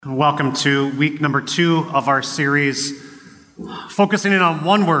Welcome to week number 2 of our series, focusing in on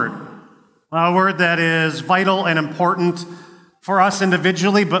one word, a word that is vital and important for us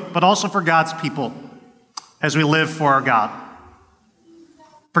individually, but also for God's people as we live for our God.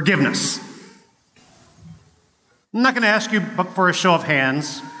 Forgiveness. I'm not going to ask you for a show of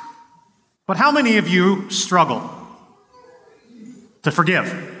hands, but how many of you struggle to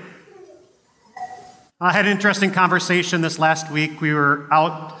forgive? I had an interesting conversation this last week. We were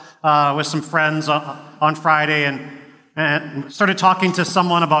out with some friends on Friday and started talking to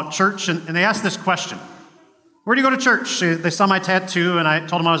someone about church, and they asked this question. Where do you go to church? They saw my tattoo, and I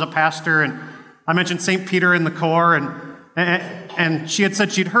told them I was a pastor, and I mentioned St. Peter in the core, and she had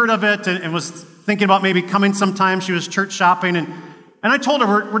said she'd heard of it and was thinking about maybe coming sometime. She was church shopping, and I told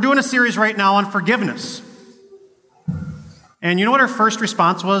her, we're doing a series right now on forgiveness. And you know what her first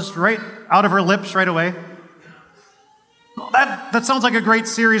response was, right out of her lips right away? That sounds like a great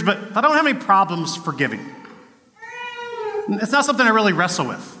series, but I don't have any problems forgiving. It's not something I really wrestle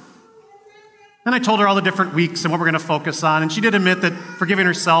with. And I told her all the different weeks and what we're going to focus on, and she did admit that forgiving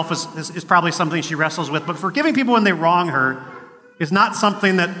herself is probably something she wrestles with, but forgiving people when they wrong her is not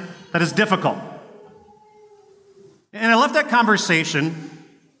something that is difficult. And I left that conversation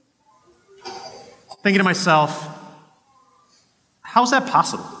thinking to myself, how's that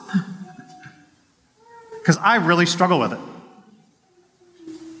possible? Because I really struggle with it.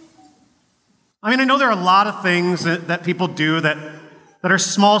 I mean, I know there are a lot of things that people do that are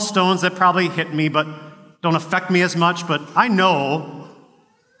small stones that probably hit me but don't affect me as much, but I know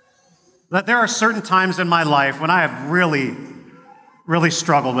that there are certain times in my life when I have really, really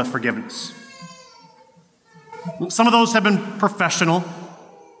struggled with forgiveness. Some of those have been professional,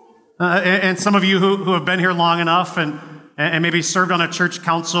 and some of you who have been here long enough and maybe served on a church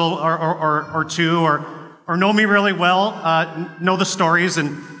council or two, or know me really well, know the stories,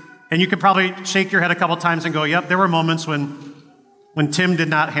 and you could probably shake your head a couple times and go, yep, there were moments when Tim did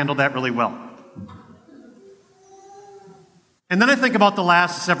not handle that really well. And then I think about the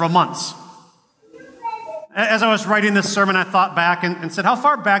last several months. As I was writing this sermon, I thought back and said, how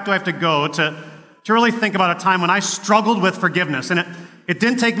far back do I have to go to really think about a time when I struggled with forgiveness? And it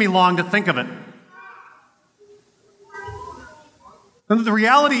didn't take me long to think of it. And the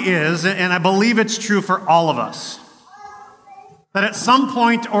reality is, and I believe it's true for all of us, that at some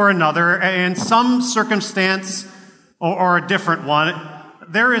point or another, in some circumstance or a different one,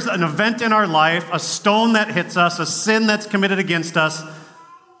 there is an event in our life, a stone that hits us, a sin that's committed against us,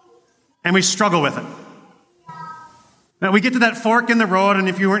 and we struggle with it. Now, we get to that fork in the road, and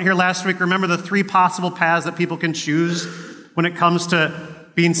if you weren't here last week, remember the 3 possible paths that people can choose when it comes to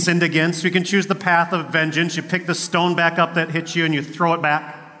being sinned against. You can choose the path of vengeance. You pick the stone back up that hits you and you throw it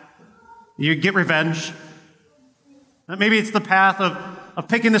back. You get revenge. Maybe it's the path of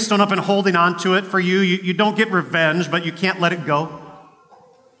picking the stone up and holding on to it for you. You don't get revenge, but you can't let it go.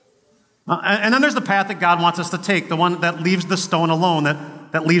 And then there's the path that God wants us to take, the one that leaves the stone alone,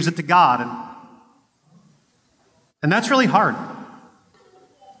 that leaves it to God. And that's really hard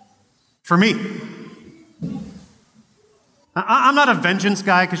for me. I'm not a vengeance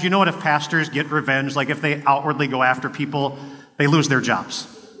guy, because you know what, if pastors get revenge, like if they outwardly go after people, they lose their jobs.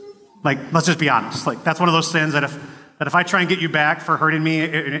 Like, let's just be honest. Like, that's one of those sins that if I try and get you back for hurting me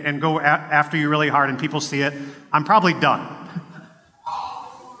and go after you really hard and people see it, I'm probably done.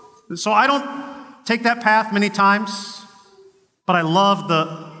 So I don't take that path many times, but I love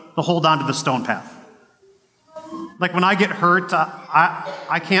the hold on to the stone path. Like when I get hurt,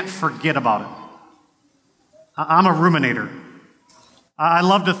 I can't forget about it. I'm a ruminator. I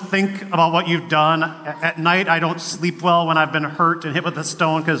love to think about what you've done. At night, I don't sleep well when I've been hurt and hit with a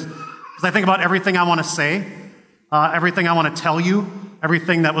stone because I think about everything I want to say, everything I want to tell you,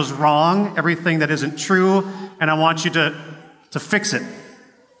 everything that was wrong, everything that isn't true, and I want you to fix it.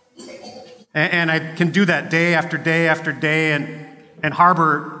 And I can do that day after day after day and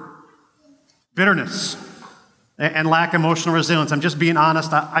harbor bitterness and lack emotional resilience. I'm just being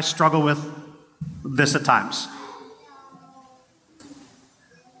honest. I struggle with this at times.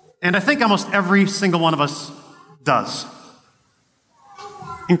 And I think almost every single one of us does,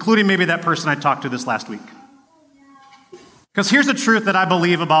 including maybe that person I talked to this last week. Because here's the truth that I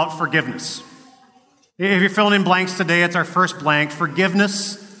believe about forgiveness. If you're filling in blanks today, it's our first blank.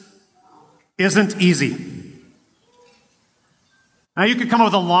 Forgiveness isn't easy. Now, you could come up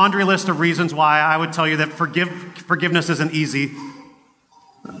with a laundry list of reasons why I would tell you that forgiveness isn't easy.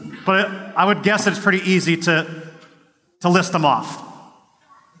 But I would guess that it's pretty easy to list them off.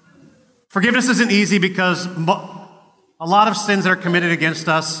 Forgiveness isn't easy because a lot of sins that are committed against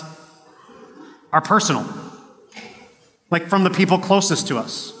us are personal. Like from the people closest to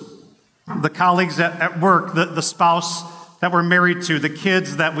us, the colleagues at work, the spouse that we're married to, the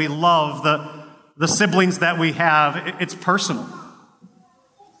kids that we love, the siblings that we have. It's personal.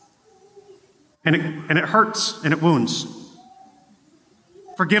 And it hurts and it wounds.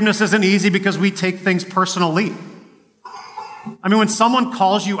 Forgiveness isn't easy because we take things personally. I mean, when someone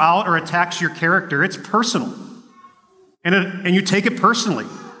calls you out or attacks your character, it's personal. And you take it personally.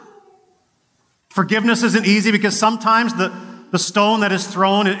 Forgiveness isn't easy because sometimes the stone that is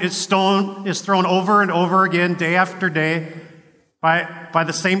thrown is thrown over and over again, day after day, by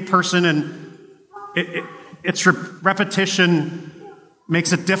the same person, and its repetition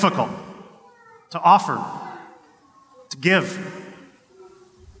makes it difficult to offer, to give.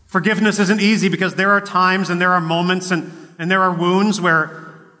 Forgiveness isn't easy because there are times and there are moments and there are wounds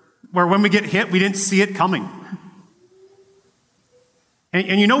where when we get hit, we didn't see it coming.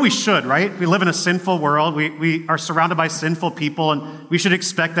 And you know we should, right? We live in a sinful world. We are surrounded by sinful people, and we should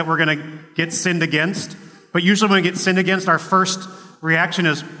expect that we're going to get sinned against. But usually when we get sinned against, our first reaction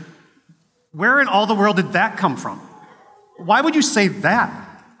is, where in all the world did that come from? Why would you say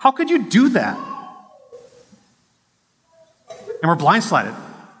that? How could you do that? And we're blindsided,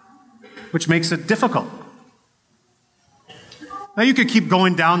 which makes it difficult. Now you could keep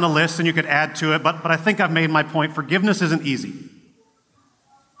going down the list and you could add to it, but I think I've made my point. Forgiveness isn't easy.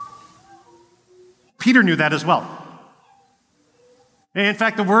 Peter knew that as well. And in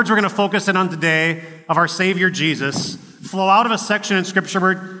fact, the words we're going to focus in on today of our Savior Jesus flow out of a section in Scripture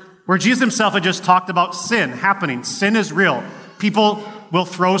where Jesus himself had just talked about sin happening. Sin is real. People will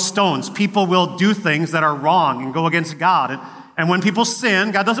throw stones. People will do things that are wrong and go against God. And when people sin,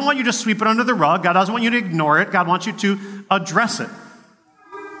 God doesn't want you to sweep it under the rug. God doesn't want you to ignore it. God wants you to address it.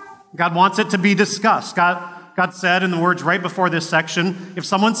 God wants it to be discussed. God said in the words right before this section, if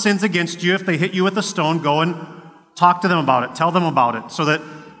someone sins against you, if they hit you with a stone, go and talk to them about it. Tell them about it so that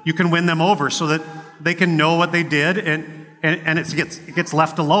you can win them over, so that they can know what they did and it gets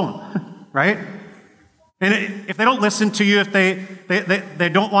left alone, right? And if they don't listen to you, if they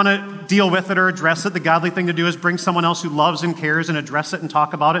don't want to deal with it or address it, the godly thing to do is bring someone else who loves and cares and address it and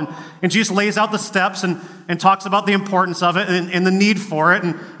talk about it. And Jesus lays out the steps and talks about the importance of it and the need for it.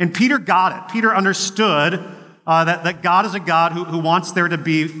 And Peter got it. Peter understood that God is a God who wants there to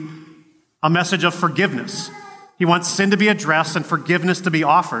be a message of forgiveness. He wants sin to be addressed and forgiveness to be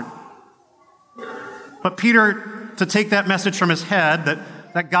offered. But Peter, to take that message from his head,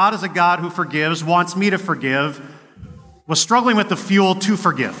 that God is a God who forgives, wants me to forgive, was struggling with the fuel to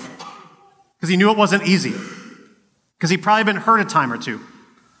forgive. Because he knew it wasn't easy. Because he'd probably been hurt a time or two.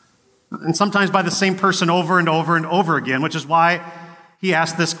 And sometimes by the same person over and over and over again, which is why he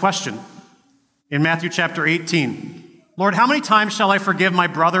asked this question in Matthew chapter 18. Lord, how many times shall I forgive my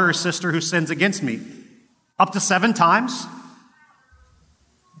brother or sister who sins against me? Up to 7 times?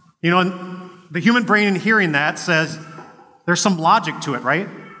 You know, the human brain in hearing that says, there's some logic to it, right?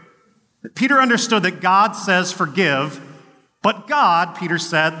 Peter understood that God says forgive, but God, Peter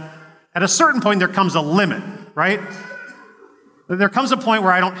said, at a certain point there comes a limit, right? There comes a point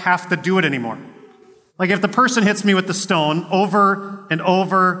where I don't have to do it anymore. Like if the person hits me with the stone over and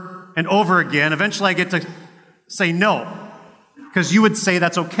over and over again, eventually I get to say no, because you would say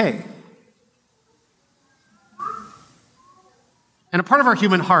that's okay. And a part of our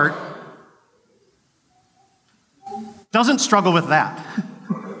human heart doesn't struggle with that.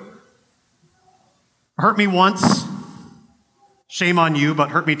 Hurt me once, shame on you, but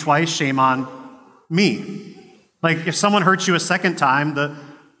hurt me twice, shame on me. Like if someone hurts you a second time,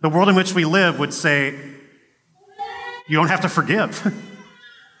 the world in which we live would say, you don't have to forgive.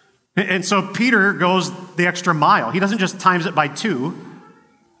 And so Peter goes the extra mile. He doesn't just times it by 2.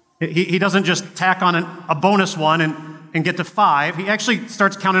 He doesn't just tack on a bonus one and get to 5. He actually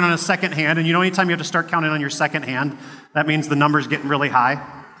starts counting on his second hand. And you know, anytime you have to start counting on your second hand, that means the number's getting really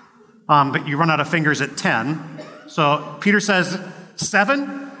high. But you run out of fingers at 10. So Peter says,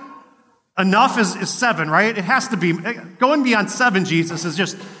 7? Enough is 7, right? It has to be. Going beyond 7, Jesus, is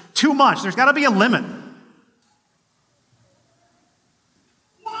just too much. There's got to be a limit.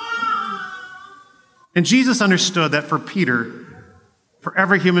 And Jesus understood that for Peter, for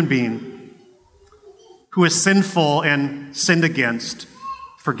every human being who is sinful and sinned against,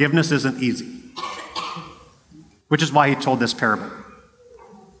 forgiveness isn't easy. Which is why he told this parable.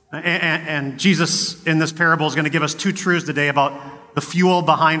 And Jesus in this parable is going to give us 2 truths today about the fuel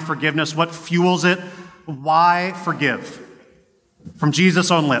behind forgiveness, what fuels it, why forgive. From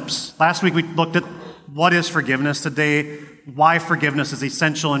Jesus' own lips. Last week we looked at what is forgiveness. Today, why forgiveness is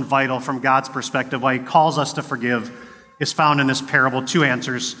essential and vital from God's perspective, why he calls us to forgive, is found in this parable. 2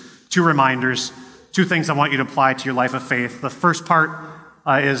 answers, 2 reminders. two things I want you to apply to your life of faith. The first part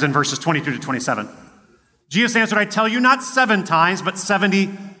is in verses 22 to 27. Jesus answered, I tell you, not 7 times, but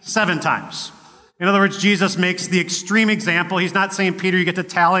 77 times. In other words, Jesus makes the extreme example. He's not saying, Peter, you get to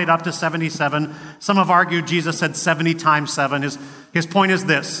tally it up to 77. Some have argued Jesus said 70 times 7. His point is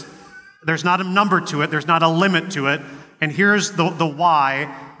this. There's not a number to it. There's not a limit to it. And here's the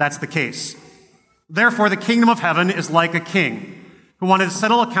why that's the case. Therefore, the kingdom of heaven is like a king who wanted to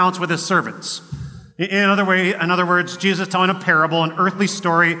settle accounts with his servants. In other words, Jesus is telling a parable, an earthly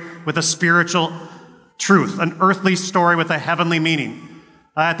story with a spiritual truth, an earthly story with a heavenly meaning.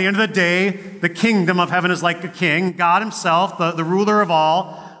 At the end of the day, the kingdom of heaven is like a king, God himself, the ruler of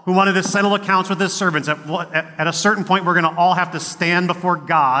all, who wanted to settle accounts with his servants. At a certain point, we're going to all have to stand before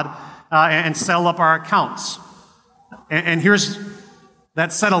God and settle up our accounts. And here's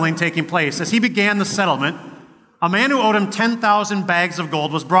that settling taking place. As he began the settlement, a man who owed him 10,000 bags of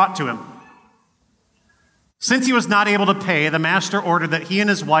gold was brought to him. Since he was not able to pay, the master ordered that he and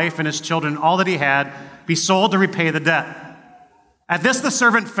his wife and his children, all that he had, be sold to repay the debt. At this, the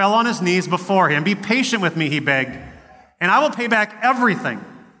servant fell on his knees before him. Be patient with me, he begged, and I will pay back everything.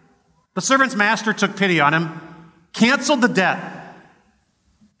 The servant's master took pity on him, canceled the debt,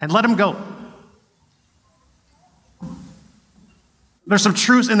 and let him go. There's some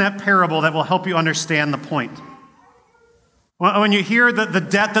truths in that parable that will help you understand the point. When you hear the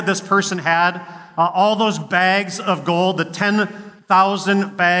debt that this person had, all those bags of gold, the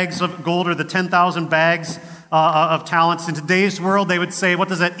 10,000 bags of gold or the 10,000 bags of talents. In today's world, they would say, what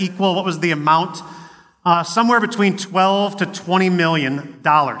does that equal? What was the amount? Somewhere between $12 to $20 million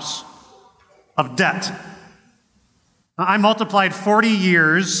of debt. I multiplied 40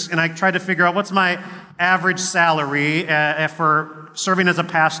 years, and I tried to figure out what's my average salary for serving as a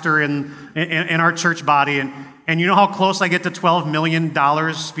pastor in our church body. And you know how close I get to $12 million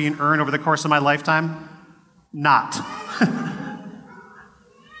being earned over the course of my lifetime? Not.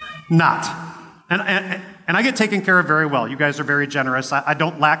 Not. And I get taken care of very well. You guys are very generous. I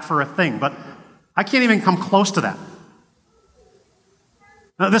don't lack for a thing, but I can't even come close to that.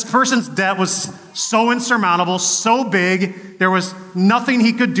 Now, this person's debt was so insurmountable, so big, there was nothing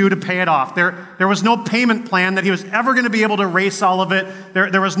he could do to pay it off. There was no payment plan that he was ever going to be able to erase all of it.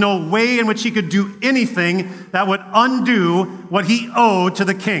 There was no way in which he could do anything that would undo what he owed to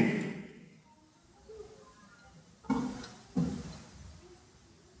the king.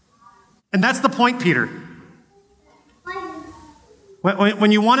 And that's the point, Peter.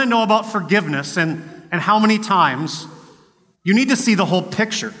 When you want to know about forgiveness and how many times, you need to see the whole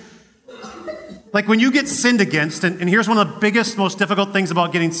picture. Like when you get sinned against, and here's one of the biggest, most difficult things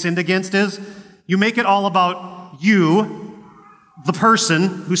about getting sinned against is you make it all about you, the person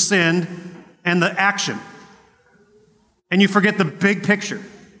who sinned, and the action. And you forget the big picture.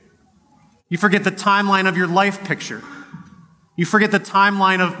 You forget the timeline of your life picture. You forget the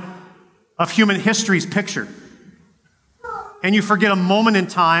timeline of human history's picture. And you forget a moment in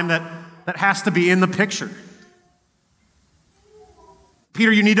time that has to be in the picture. Peter,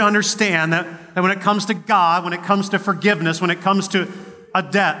 you need to understand that when it comes to God, when it comes to forgiveness, when it comes to a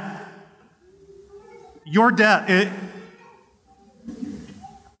debt, your debt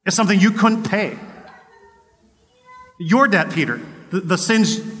is something you couldn't pay. Your debt, Peter, the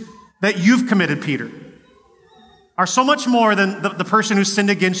sins that you've committed, Peter, are so much more than the person who sinned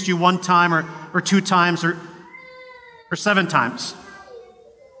against you one time or 2 times or 7 times.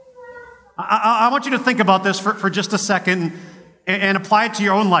 I want you to think about this for just a second and apply it to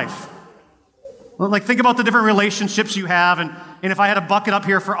your own life. Like, think about the different relationships you have, and if I had a bucket up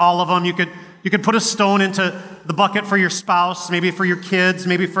here for all of them, you could put a stone into the bucket for your spouse, maybe for your kids,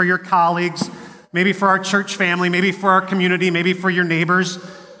 maybe for your colleagues, maybe for our church family, maybe for our community, maybe for your neighbors.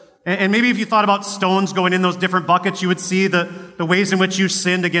 And maybe if you thought about stones going in those different buckets, you would see the ways in which you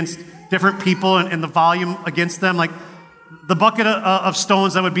sinned against different people and the volume against them. Like the bucket of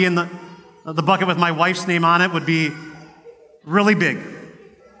stones that would be in the bucket with my wife's name on it would be really big.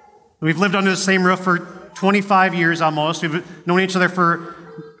 We've lived under the same roof for 25 years almost. We've known each other for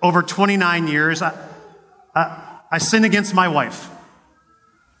over 29 years. I sin against my wife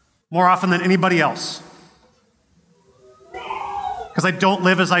more often than anybody else because I don't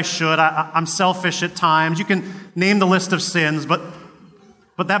live as I should. I'm selfish at times. You can name the list of sins, but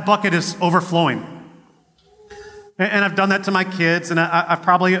that bucket is overflowing. And I've done that to my kids, and I've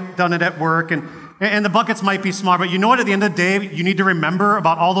probably done it at work, and the buckets might be small, but you know what? At the end of the day, you need to remember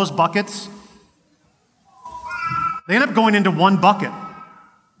about all those buckets. They end up going into one bucket.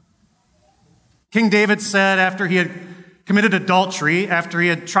 King David said after he had committed adultery, after he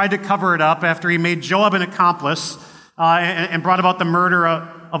had tried to cover it up, after he made Joab an accomplice and brought about the murder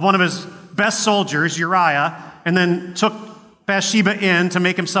of one of his best soldiers, Uriah, and then took Bathsheba in to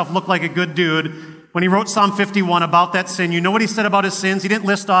make himself look like a good dude. When he wrote Psalm 51 about that sin, you know what he said about his sins? He didn't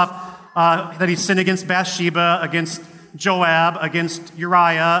list off that he sinned against Bathsheba, against Joab, against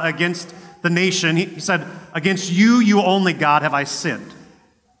Uriah, against the nation. He said, against you only, God, have I sinned.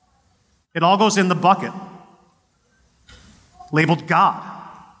 It all goes in the bucket, labeled God.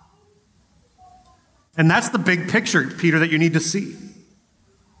 And that's the big picture, Peter, that you need to see.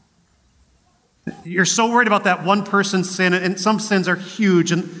 You're so worried about that one person's sin, and some sins are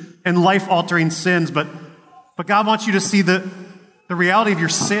huge and life-altering sins, but God wants you to see the reality of your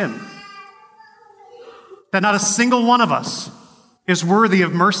sin. That not a single one of us is worthy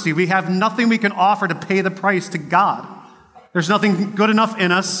of mercy. We have nothing we can offer to pay the price to God. There's nothing good enough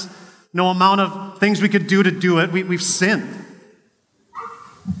in us, no amount of things we could do to do it. We've sinned.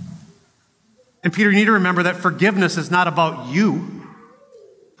 And Peter, you need to remember that forgiveness is not about you.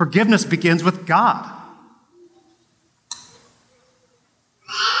 Forgiveness begins with God.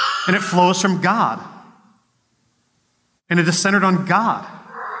 And it flows from God. And it is centered on God.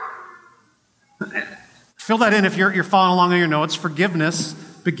 Fill that in if you're following along on your notes. Forgiveness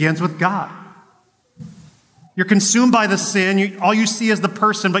begins with God. You're consumed by the sin. All you see is the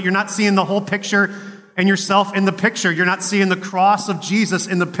person, but you're not seeing the whole picture and yourself in the picture. You're not seeing the cross of Jesus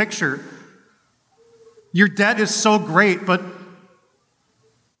in the picture. Your debt is so great, but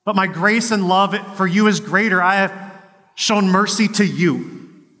my grace and love for you is greater. I have shown mercy to you.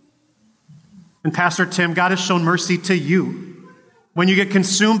 And Pastor Tim, God has shown mercy to you. When you get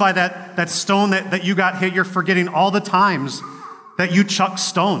consumed by that stone that you got hit, you're forgetting all the times that you chuck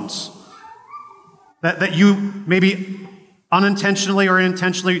stones. That you maybe unintentionally or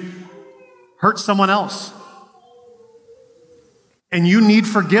intentionally hurt someone else. And you need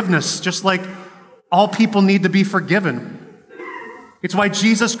forgiveness, just like all people need to be forgiven. It's why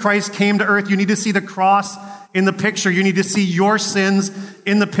Jesus Christ came to earth. You need to see the cross in the picture. You need to see your sins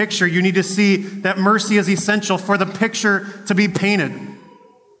in the picture. You need to see that mercy is essential for the picture to be painted.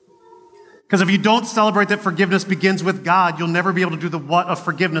 Because if you don't celebrate that forgiveness begins with God, you'll never be able to do the what of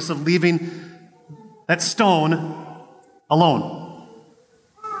forgiveness, of leaving that stone alone.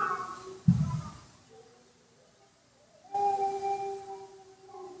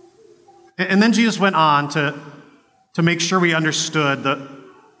 And then Jesus went on to make sure we understood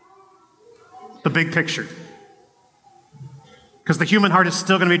the big picture. Because the human heart is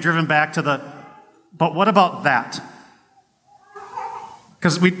still going to be driven back to but what about that?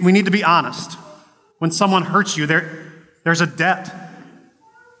 Because we need to be honest. When someone hurts you, there's a debt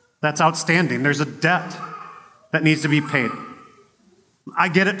that's outstanding. There's a debt that needs to be paid. I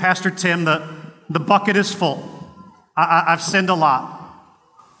get it, Pastor Tim. The bucket is full. I've sinned a lot.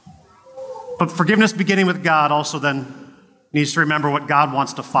 But forgiveness beginning with God also then needs to remember what God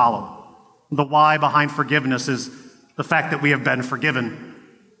wants to follow. The why behind forgiveness is the fact that we have been forgiven.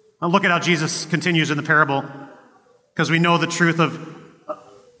 Now look at how Jesus continues in the parable, because we know the truth of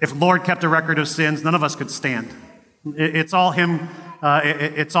if Lord kept a record of sins, none of us could stand. It's all Him.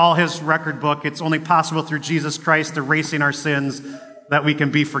 It's all His record book. It's only possible through Jesus Christ erasing our sins that we can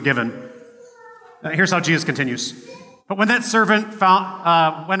be forgiven. Here's how Jesus continues. But when that servant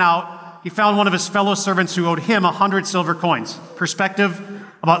went out, he found one of his fellow servants who owed him 100 silver coins. Perspective,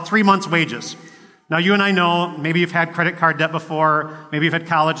 about 3 months' wages. Now, you and I know, maybe you've had credit card debt before, maybe you've had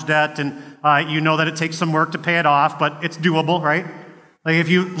college debt, and you know that it takes some work to pay it off, but it's doable, right? Like if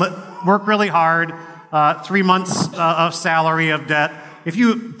you work really hard, 3 months of salary of debt, if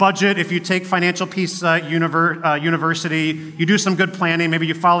you budget, if you take Financial Peace University, you do some good planning, maybe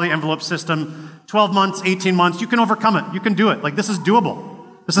you follow the envelope system, 12 months, 18 months, you can overcome it. You can do it. Like this is doable.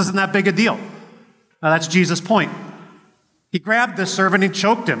 This isn't that big a deal. That's Jesus' point. He grabbed this servant and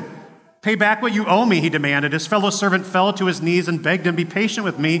choked him. Pay back what you owe me, he demanded. His fellow servant fell to his knees and begged him, be patient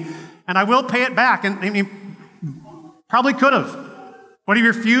with me, and I will pay it back. And he probably could have. But he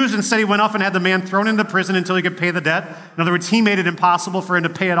refused and said he went off and had the man thrown into prison until he could pay the debt. In other words, he made it impossible for him to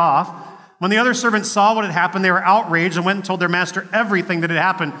pay it off. When the other servants saw what had happened, they were outraged and went and told their master everything that had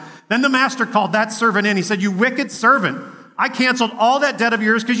happened. Then the master called that servant in. He said, you wicked servant, I canceled all that debt of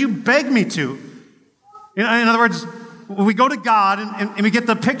yours because you begged me to. In other words, when we go to God and we get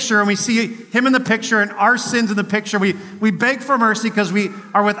the picture and we see Him in the picture and our sins in the picture, we beg for mercy because we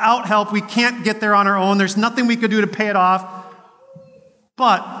are without help. We can't get there on our own. There's nothing we could do to pay it off.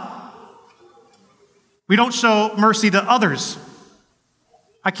 But we don't show mercy to others.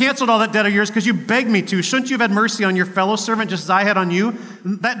 I canceled all that debt of yours because you begged me to. Shouldn't you have had mercy on your fellow servant just as I had on you?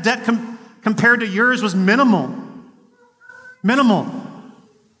 That debt compared to yours was minimal. Minimal.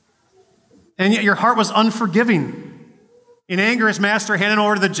 And yet your heart was unforgiving. In anger, his master handed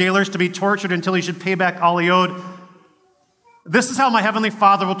over to the jailers to be tortured until he should pay back all he owed. This is how my heavenly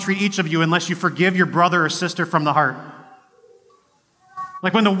Father will treat each of you unless you forgive your brother or sister from the heart.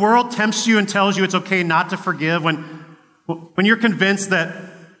 Like when the world tempts you and tells you it's okay not to forgive, when you're convinced that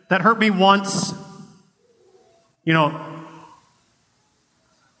hurt me once,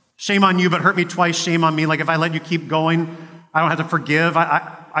 shame on you, but hurt me twice, shame on me. Like if I let you keep going, I don't have to forgive.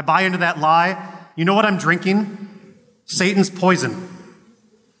 I buy into that lie. You know what I'm drinking? Satan's poison.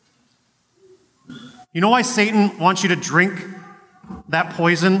 You know why Satan wants you to drink that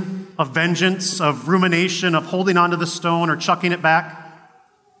poison of vengeance, of rumination, of holding onto the stone or chucking it back?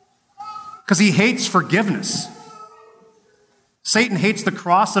 Because he hates forgiveness. Satan hates the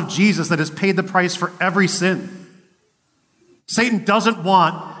cross of Jesus that has paid the price for every sin. Satan doesn't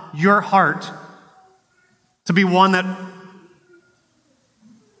want your heart to be one that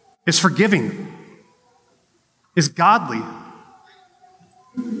is forgiving, is godly.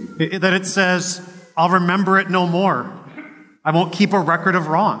 That it says, I'll remember it no more. I won't keep a record of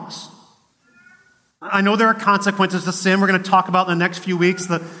wrongs. I know there are consequences to sin. We're going to talk about in the next few weeks.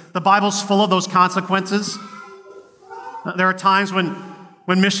 The Bible's full of those consequences. There are times when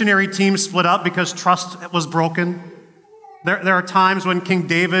missionary teams split up because trust was broken. There are times when King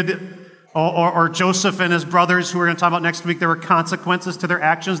David or Joseph and his brothers, who we're going to talk about next week, there were consequences to their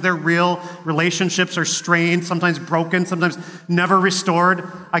actions. They're real. Relationships are strained, sometimes broken, sometimes never restored.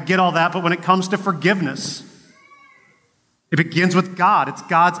 I get all that, but when it comes to forgiveness, it begins with God. It's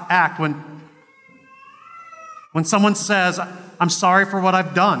God's act. When someone says, I'm sorry for what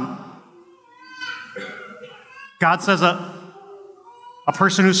I've done, God says a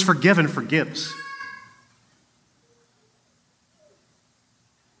person who's forgiven forgives.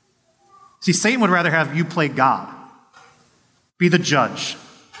 See, Satan would rather have you play God, be the judge,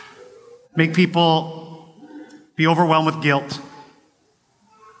 make people be overwhelmed with guilt,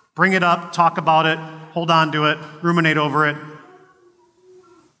 bring it up, talk about it, hold on to it, ruminate over it,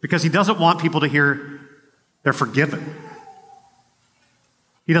 because he doesn't want people to hear they're forgiven.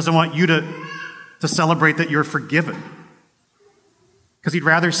 He doesn't want you to celebrate that you're forgiven, because he'd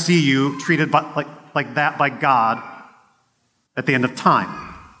rather see you treated like that by God at the end of time.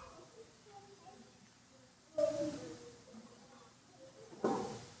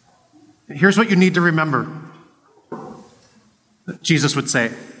 Here's what you need to remember, Jesus would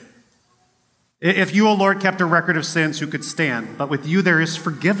say. If you, O Lord, kept a record of sins, who could stand? But with you there is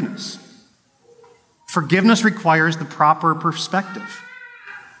forgiveness. Forgiveness requires the proper perspective.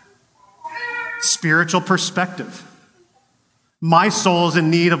 Spiritual perspective. My soul is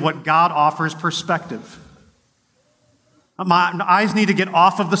in need of what God offers perspective. My eyes need to get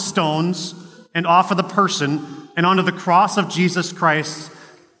off of the stones and off of the person and onto the cross of Jesus Christ,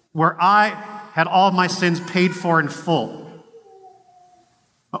 where I had all of my sins paid for in full.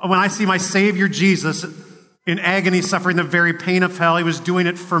 When I see my Savior Jesus in agony, suffering the very pain of hell, he was doing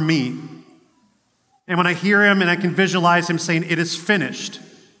it for me. And when I hear him and I can visualize him saying, it is finished,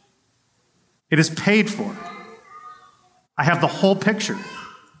 it is paid for, I have the whole picture.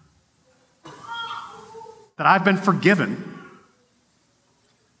 That I've been forgiven.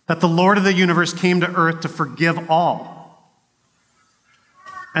 That the Lord of the universe came to earth to forgive all.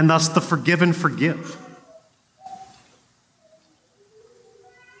 And thus the forgiven forgive.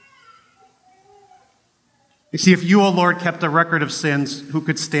 You see, if you, O Lord, kept a record of sins, who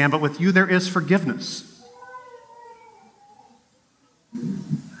could stand? But with you there is forgiveness.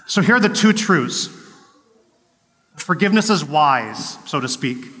 So here are the two truths. Forgiveness is wise, so to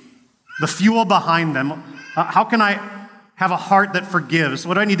speak. The fuel behind them. How can I have a heart that forgives?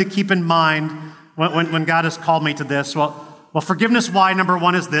 What do I need to keep in mind when God has called me to this? Well, forgiveness, why, number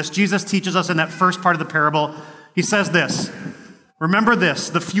one, is this. Jesus teaches us in that first part of the parable. He says this. Remember this,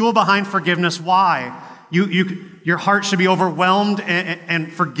 the fuel behind forgiveness, why? Your heart should be overwhelmed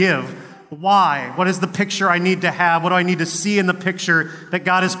and forgive. Why? What is the picture I need to have? What do I need to see in the picture that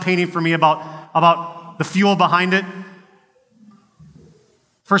God is painting for me about the fuel behind it?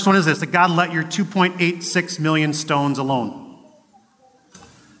 First one is this, that God let your 2.86 million stones alone.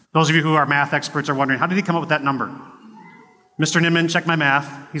 Those of you who are math experts are wondering, how did he come up with that number? Mr. Nimmin, check my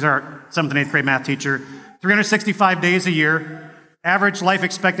math. He's our 7th and 8th grade math teacher. 365 days a year. Average life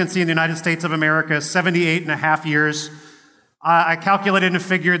expectancy in the United States of America is 78 and a half years. I calculated and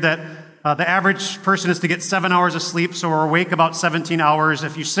figured that the average person is to get 7 hours of sleep, so we're awake about 17 hours.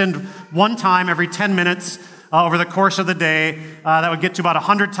 If you sinned one time every 10 minutes over the course of the day, that would get to about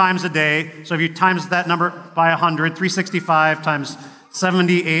 100 times a day. So if you times that number by 100, 365 times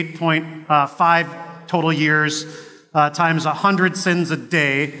 78.5 total years, times 100 sins a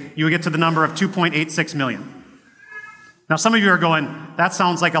day, you would get to the number of 2.86 million. Now, some of you are going, that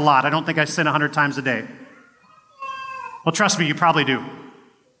sounds like a lot. I don't think I sin 100 times a day. Well, trust me, you probably do.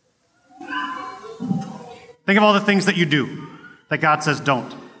 Think of all the things that you do that God says don't.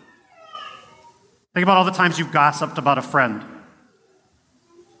 Think about all the times you've gossiped about a friend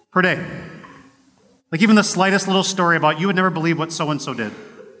per day. Like even the slightest little story about you would never believe what so-and-so did.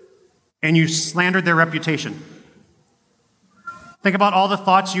 And you slandered their reputation. Think about all the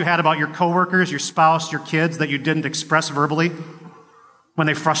thoughts you had about your coworkers, your spouse, your kids that you didn't express verbally when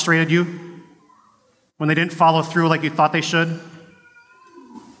they frustrated you, when they didn't follow through like you thought they should,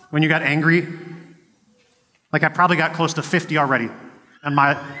 when you got angry. Like I probably got close to 50 already on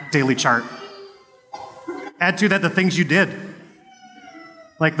my daily chart. Add to that the things you did,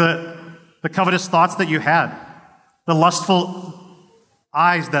 like the covetous thoughts that you had, the lustful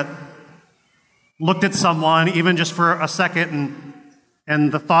eyes that looked at someone even just for a second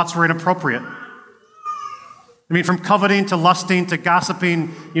and the thoughts were inappropriate. I mean, from coveting to lusting to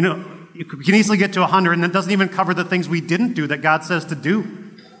gossiping, you can easily get to 100, and it doesn't even cover the things we didn't do that God says to do.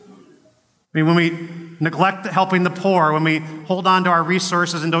 I mean, when we neglect helping the poor, when we hold on to our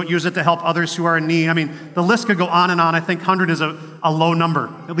resources and don't use it to help others who are in need. I mean, the list could go on and on. I think 100 is a low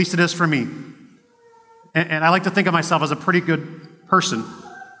number. At least it is for me. And I like to think of myself as a pretty good person.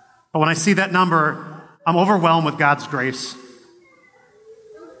 But when I see that number, I'm overwhelmed with God's grace.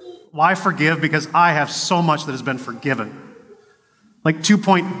 Why forgive? Because I have so much that has been forgiven. Like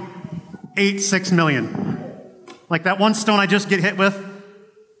 2.86 million. Like that one stone I just get hit with.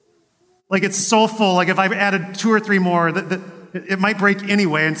 Like it's so full, like if I added 2 or 3 more, that it might break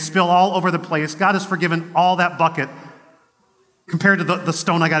anyway and spill all over the place. God has forgiven all that bucket compared to the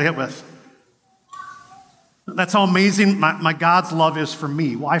stone I got hit with. That's how amazing my God's love is for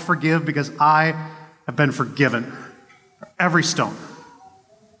me. Why forgive? Because I have been forgiven. Every stone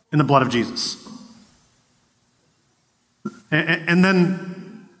in the blood of Jesus. And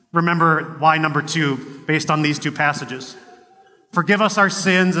then remember why number 2, based on these 2 passages. Forgive us our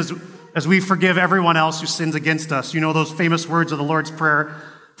sins as we forgive everyone else who sins against us. You know those famous words of the Lord's Prayer.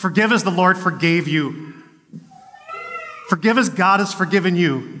 Forgive as the Lord forgave you. Forgive as God has forgiven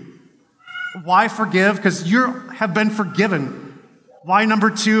you. Why forgive? Because you have been forgiven. Why number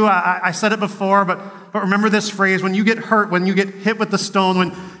 2? I said it before, but remember this phrase. When you get hurt, when you get hit with the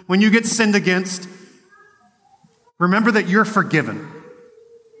stone, when you get sinned against, remember that you're forgiven.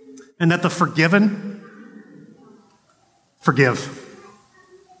 And that the forgiven forgive.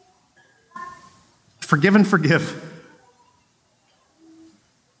 Forgive and forgive.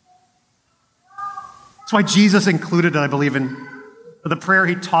 That's why Jesus included it, I believe, in the prayer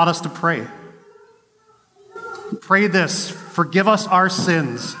he taught us to pray. Pray this: forgive us our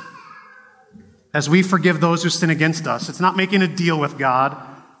sins as we forgive those who sin against us. It's not making a deal with God.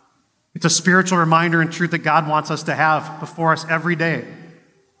 It's a spiritual reminder and truth that God wants us to have before us every day.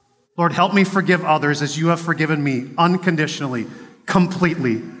 Lord, help me forgive others as you have forgiven me, unconditionally,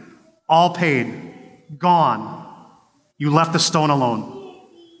 completely, all paid, gone. You left the stone alone.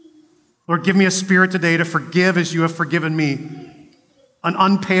 Lord, give me a spirit today to forgive as you have forgiven me, an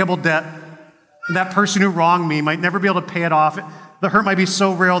unpayable debt. That person who wronged me might never be able to pay it off. The hurt might be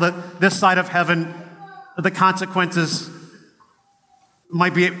so real that this side of heaven, the consequences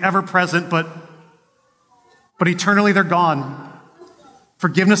might be ever present, but eternally they're gone.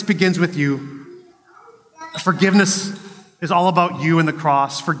 Forgiveness begins with you. Forgiveness is all about you and the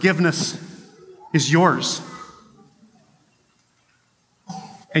cross. Forgiveness is yours.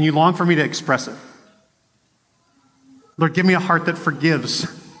 And you long for me to express it. Lord, give me a heart that forgives.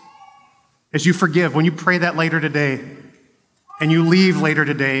 As you forgive, when you pray that later today, and you leave later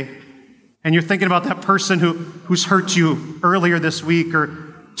today, and you're thinking about that person who's hurt you earlier this week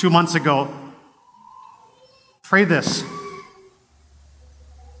or 2 months ago, pray this: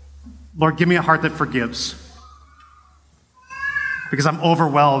 Lord, give me a heart that forgives, because I'm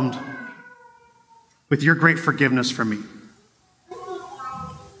overwhelmed with your great forgiveness for me.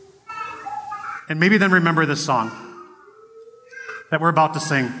 And maybe then remember this song that we're about to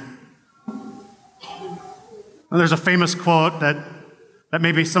sing. And there's a famous quote that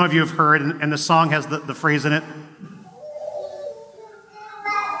maybe some of you have heard, and the song has the phrase in it.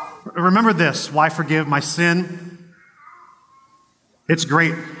 Remember this: why forgive? My sin, it's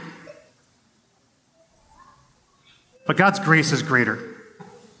great. But God's grace is greater.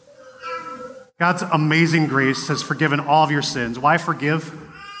 God's amazing grace has forgiven all of your sins. Why forgive?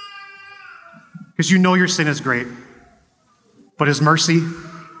 Because you know your sin is great. But his mercy,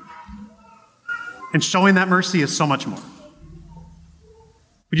 and showing that mercy, is so much more.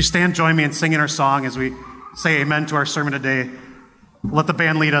 Would you stand, join me in singing our song as we say amen to our sermon today? Let the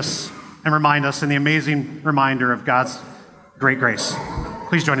band lead us and remind us in the amazing reminder of God's Great Grace.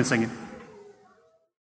 Please join in singing.